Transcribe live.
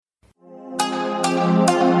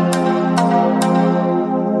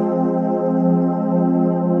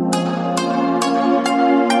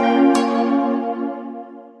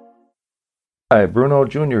Hi, Bruno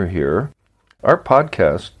Jr. here. Our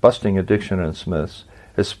podcast, Busting Addiction and Smiths,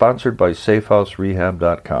 is sponsored by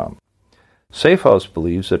SafeHouseRehab.com. SafeHouse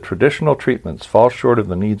believes that traditional treatments fall short of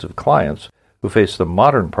the needs of clients who face the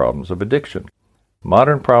modern problems of addiction.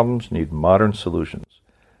 Modern problems need modern solutions.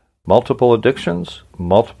 Multiple addictions,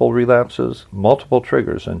 multiple relapses, multiple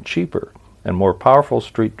triggers, and cheaper and more powerful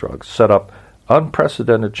street drugs set up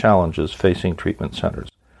unprecedented challenges facing treatment centers.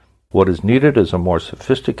 What is needed is a more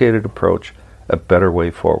sophisticated approach, a better way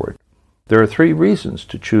forward. There are 3 reasons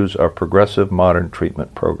to choose our progressive modern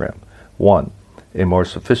treatment program. 1, a more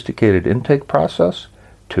sophisticated intake process.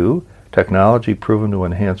 2, technology proven to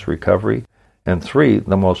enhance recovery. And 3,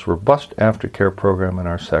 the most robust aftercare program in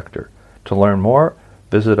our sector. To learn more,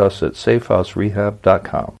 visit us at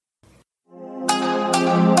SafeHouseRehab.com.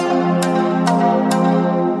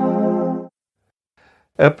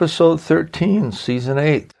 Episode 13, Season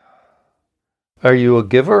 8. Are you a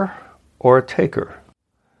giver or a taker?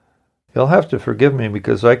 You'll have to forgive me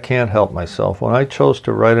because I can't help myself. When I chose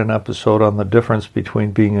to write an episode on the difference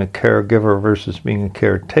between being a caregiver versus being a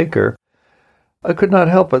caretaker, I could not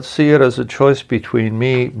help but see it as a choice between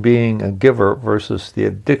me being a giver versus the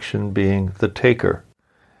addiction being the taker.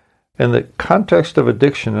 In the context of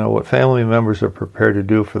addiction and what family members are prepared to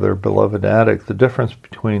do for their beloved addict, the difference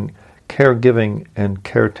between caregiving and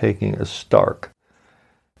caretaking is stark.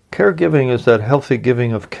 Caregiving is that healthy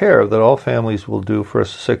giving of care that all families will do for a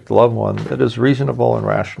sick loved one that is reasonable and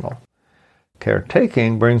rational.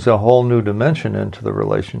 Caretaking brings a whole new dimension into the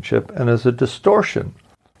relationship and is a distortion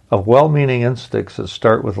of well-meaning instincts that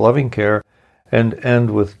start with loving care and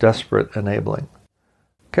end with desperate enabling.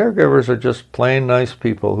 Caregivers are just plain nice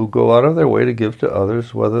people who go out of their way to give to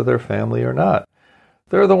others, whether they're family or not.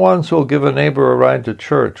 They're the ones who will give a neighbor a ride to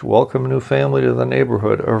church, welcome a new family to the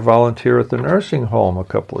neighborhood, or volunteer at the nursing home a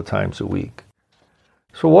couple of times a week.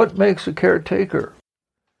 So what makes a caretaker?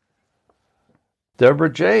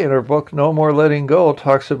 Deborah J., in her book No More Letting Go,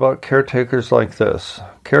 talks about caretakers like this.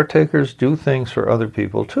 Caretakers do things for other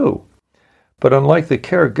people too. But unlike the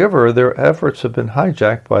caregiver, their efforts have been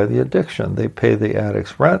hijacked by the addiction. They pay the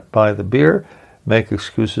addict's rent, buy the beer, make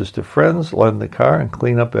excuses to friends, lend the car, and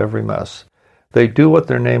clean up every mess. They do what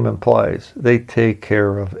their name implies. They take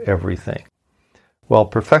care of everything. While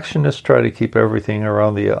perfectionists try to keep everything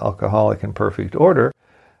around the alcoholic in perfect order,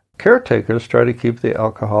 caretakers try to keep the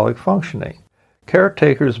alcoholic functioning.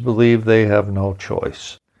 Caretakers believe they have no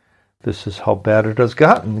choice. This is how bad it has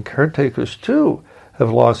gotten. Caretakers, too, have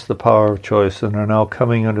lost the power of choice and are now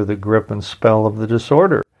coming under the grip and spell of the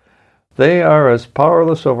disorder. They are as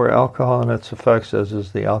powerless over alcohol and its effects as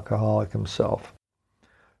is the alcoholic himself.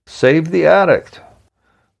 Save the addict.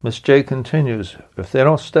 Miss J continues, if they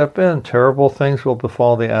don't step in, terrible things will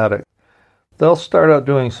befall the addict. They'll start out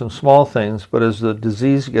doing some small things, but as the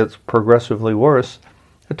disease gets progressively worse,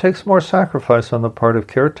 it takes more sacrifice on the part of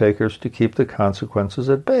caretakers to keep the consequences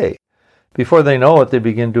at bay. Before they know it, they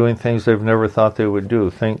begin doing things they've never thought they would do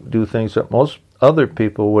things that most other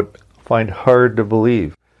people would find hard to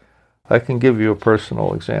believe. I can give you a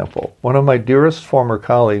personal example. One of my dearest former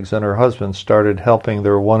colleagues and her husband started helping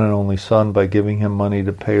their one and only son by giving him money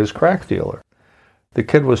to pay his crack dealer. The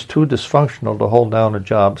kid was too dysfunctional to hold down a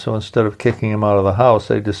job, so instead of kicking him out of the house,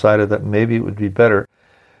 they decided that maybe it would be better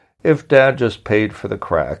if Dad just paid for the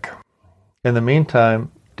crack. In the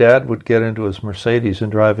meantime, Dad would get into his Mercedes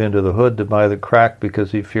and drive into the hood to buy the crack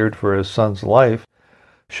because he feared for his son's life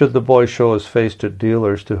should the boy show his face to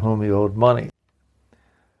dealers to whom he owed money.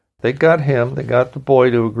 They got the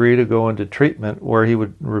boy to agree to go into treatment where he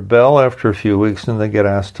would rebel after a few weeks and then get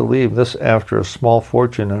asked to leave. This after a small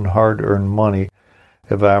fortune and hard-earned money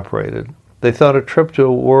evaporated. They thought a trip to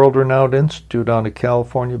a world-renowned institute on a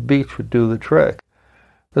California beach would do the trick.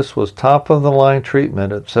 This was top-of-the-line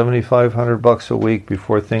treatment at $7,500 a week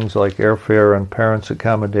before things like airfare and parents'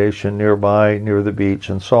 accommodation nearby, near the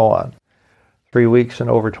beach, and so on. 3 weeks and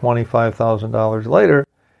over $25,000 later,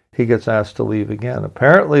 he gets asked to leave again.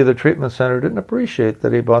 Apparently, the treatment center didn't appreciate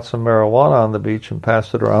that he bought some marijuana on the beach and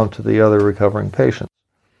passed it around to the other recovering patients.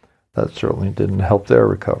 That certainly didn't help their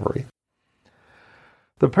recovery.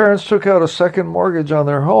 The parents took out a second mortgage on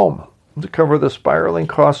their home to cover the spiraling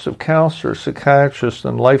costs of counselors, psychiatrists,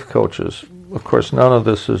 and life coaches. Of course, none of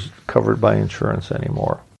this is covered by insurance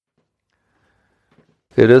anymore.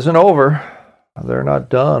 It isn't over. They're not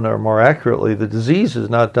done, or more accurately, the disease is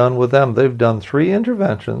not done with them. They've done 3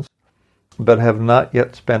 interventions, but have not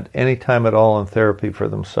yet spent any time at all in therapy for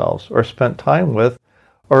themselves, or spent time with,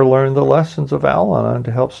 or learned the lessons of Al-Anon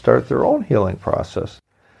to help start their own healing process.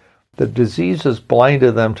 The disease has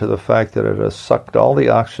blinded them to the fact that it has sucked all the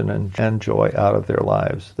oxygen and joy out of their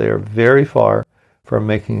lives. They are very far from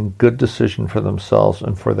making a good decision for themselves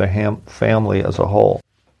and for their family as a whole.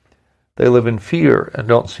 They live in fear and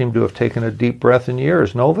don't seem to have taken a deep breath in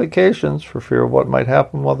years. No vacations for fear of what might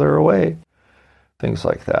happen while they're away. Things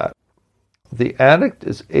like that. The addict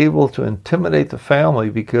is able to intimidate the family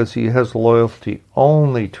because he has loyalty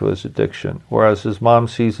only to his addiction, whereas his mom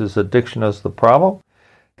sees his addiction as the problem.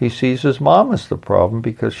 He sees his mom as the problem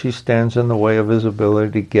because she stands in the way of his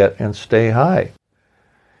ability to get and stay high.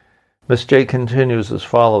 Miss J continues as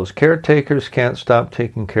follows. Caretakers can't stop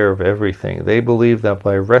taking care of everything. They believe that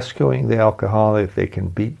by rescuing the alcoholic, they can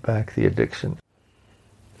beat back the addiction.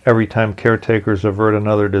 Every time caretakers avert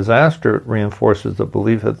another disaster, it reinforces the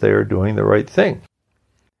belief that they are doing the right thing.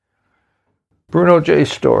 Bruno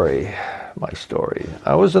J's story, my story.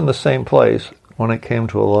 I was in the same place when it came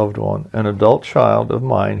to a loved one, an adult child of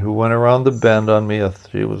mine who went around the bend on me.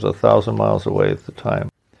 She was 1,000 miles away at the time.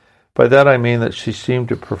 By that I mean that she seemed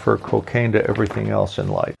to prefer cocaine to everything else in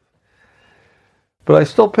life. But I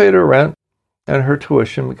still paid her rent and her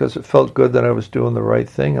tuition because it felt good that I was doing the right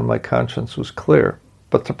thing and my conscience was clear.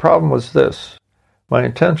 But the problem was this. My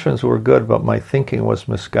intentions were good, but my thinking was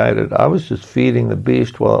misguided. I was just feeding the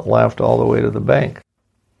beast while it laughed all the way to the bank.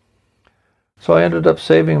 So I ended up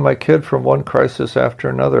saving my kid from one crisis after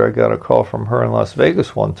another. I got a call from her in Las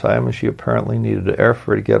Vegas one time, and she apparently needed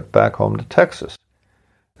airfare to get back home to Texas.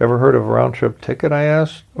 Ever heard of a round-trip ticket, I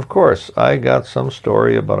asked? Of course, I got some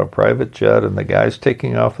story about a private jet and the guy's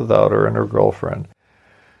taking off without her and her girlfriend.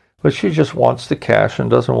 But she just wants the cash and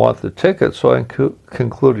doesn't want the ticket, so I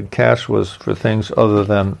concluded cash was for things other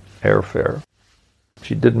than airfare.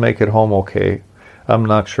 She did make it home okay. I'm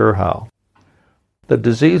not sure how. The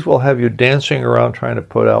disease will have you dancing around trying to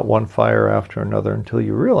put out one fire after another until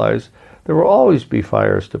you realize there will always be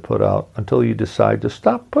fires to put out until you decide to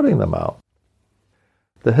stop putting them out.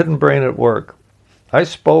 The hidden brain at work. I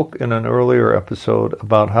spoke in an earlier episode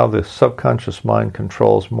about how the subconscious mind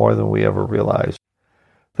controls more than we ever realize.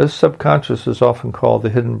 This subconscious is often called the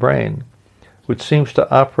hidden brain, which seems to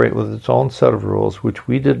operate with its own set of rules which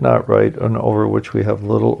we did not write and over which we have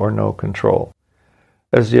little or no control.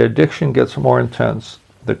 As the addiction gets more intense,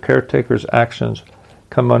 the caretaker's actions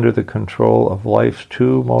come under the control of life's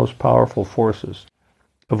two most powerful forces,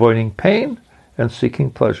 avoiding pain and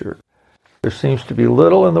seeking pleasure. There seems to be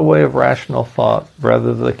little in the way of rational thought,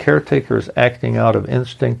 rather the caretaker is acting out of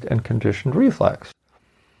instinct and conditioned reflex.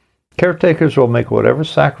 Caretakers will make whatever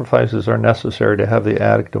sacrifices are necessary to have the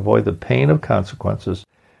addict avoid the pain of consequences,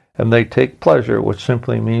 and they take pleasure, which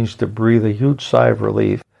simply means to breathe a huge sigh of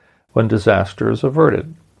relief when disaster is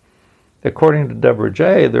averted. According to Deborah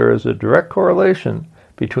J., there is a direct correlation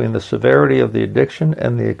between the severity of the addiction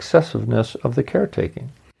and the excessiveness of the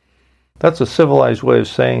caretaking. That's a civilized way of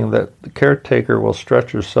saying that the caretaker will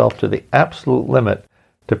stretch herself to the absolute limit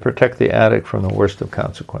to protect the addict from the worst of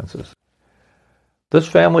consequences. This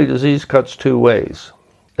family disease cuts two ways.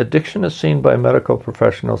 Addiction is seen by medical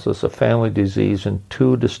professionals as a family disease in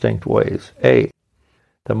two distinct ways. A,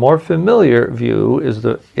 the more familiar view is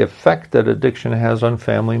the effect that addiction has on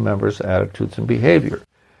family members' attitudes and behavior.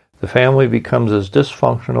 The family becomes as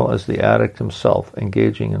dysfunctional as the addict himself,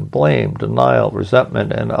 engaging in blame, denial,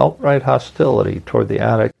 resentment, and outright hostility toward the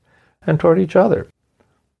addict and toward each other.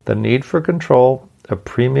 The need for control, a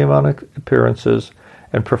premium on appearances,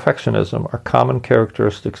 and perfectionism are common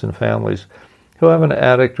characteristics in families who have an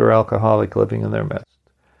addict or alcoholic living in their midst.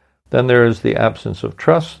 Then there is the absence of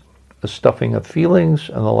trust, the stuffing of feelings,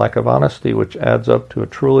 and the lack of honesty, which adds up to a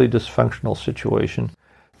truly dysfunctional situation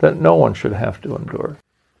that no one should have to endure.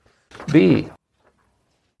 B.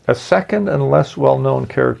 A second and less well-known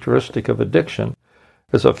characteristic of addiction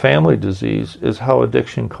as a family disease is how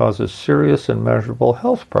addiction causes serious and measurable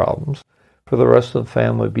health problems for the rest of the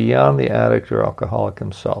family beyond the addict or alcoholic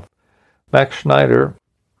himself. Max Schneider,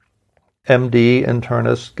 MD,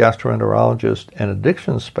 internist, gastroenterologist, and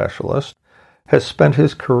addiction specialist, has spent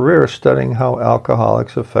his career studying how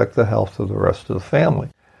alcoholics affect the health of the rest of the family.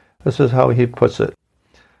 This is how he puts it.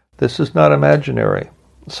 This is not imaginary.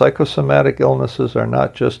 Psychosomatic illnesses are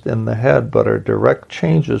not just in the head, but are direct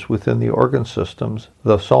changes within the organ systems,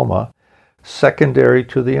 the soma, secondary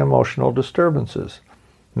to the emotional disturbances.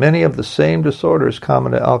 Many of the same disorders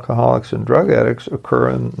common to alcoholics and drug addicts occur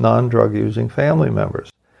in non-drug using family members.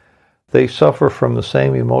 They suffer from the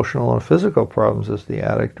same emotional and physical problems as the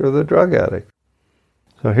addict or the drug addict.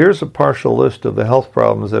 So here's a partial list of the health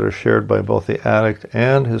problems that are shared by both the addict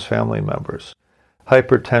and his family members.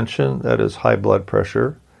 Hypertension, that is high blood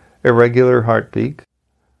pressure, irregular heartbeat,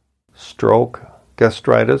 stroke,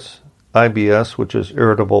 gastritis, IBS, which is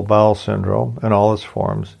irritable bowel syndrome in all its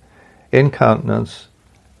forms, incontinence,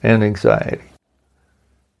 and anxiety.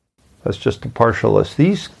 That's just a partial list.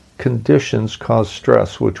 These conditions cause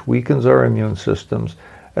stress, which weakens our immune systems,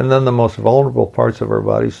 and then the most vulnerable parts of our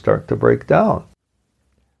bodies start to break down.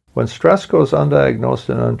 When stress goes undiagnosed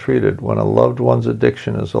and untreated, when a loved one's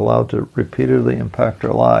addiction is allowed to repeatedly impact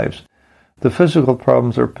our lives, the physical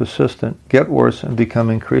problems are persistent, get worse, and become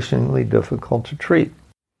increasingly difficult to treat.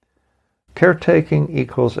 Caretaking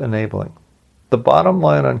equals enabling. The bottom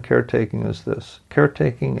line on caretaking is this: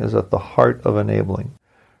 caretaking is at the heart of enabling.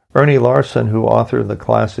 Ernie Larson, who authored the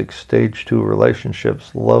classic Stage 2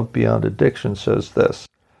 Relationships, Love Beyond Addiction, says this: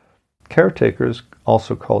 caretakers,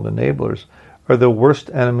 also called enablers, are the worst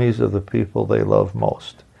enemies of the people they love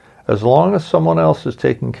most. As long as someone else is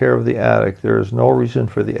taking care of the addict, there is no reason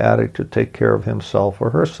for the addict to take care of himself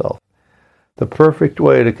or herself. The perfect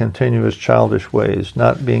way to continue his childish ways,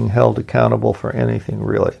 not being held accountable for anything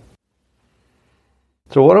really.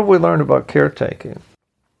 So what have we learned about caretaking?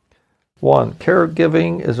 1.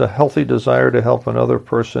 Caregiving is a healthy desire to help another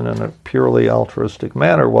person in a purely altruistic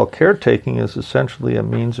manner, while caretaking is essentially a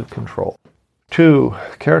means of control. 2.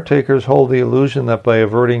 Caretakers hold the illusion that by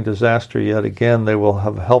averting disaster yet again, they will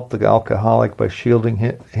have helped the alcoholic by shielding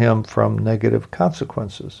him from negative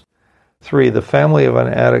consequences. 3. The family of an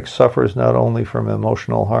addict suffers not only from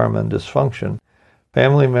emotional harm and dysfunction.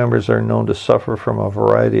 Family members are known to suffer from a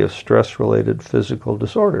variety of stress-related physical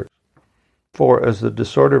disorders. 4. As the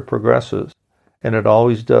disorder progresses, and it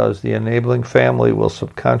always does, the enabling family will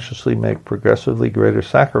subconsciously make progressively greater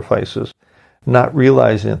sacrifices, not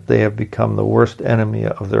realizing that they have become the worst enemy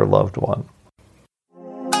of their loved one.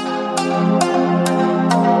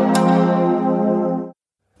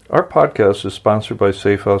 Our podcast is sponsored by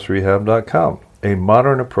SafeHouseRehab.com, a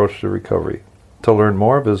modern approach to recovery. To learn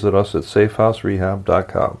more, visit us at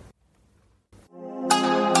SafeHouseRehab.com.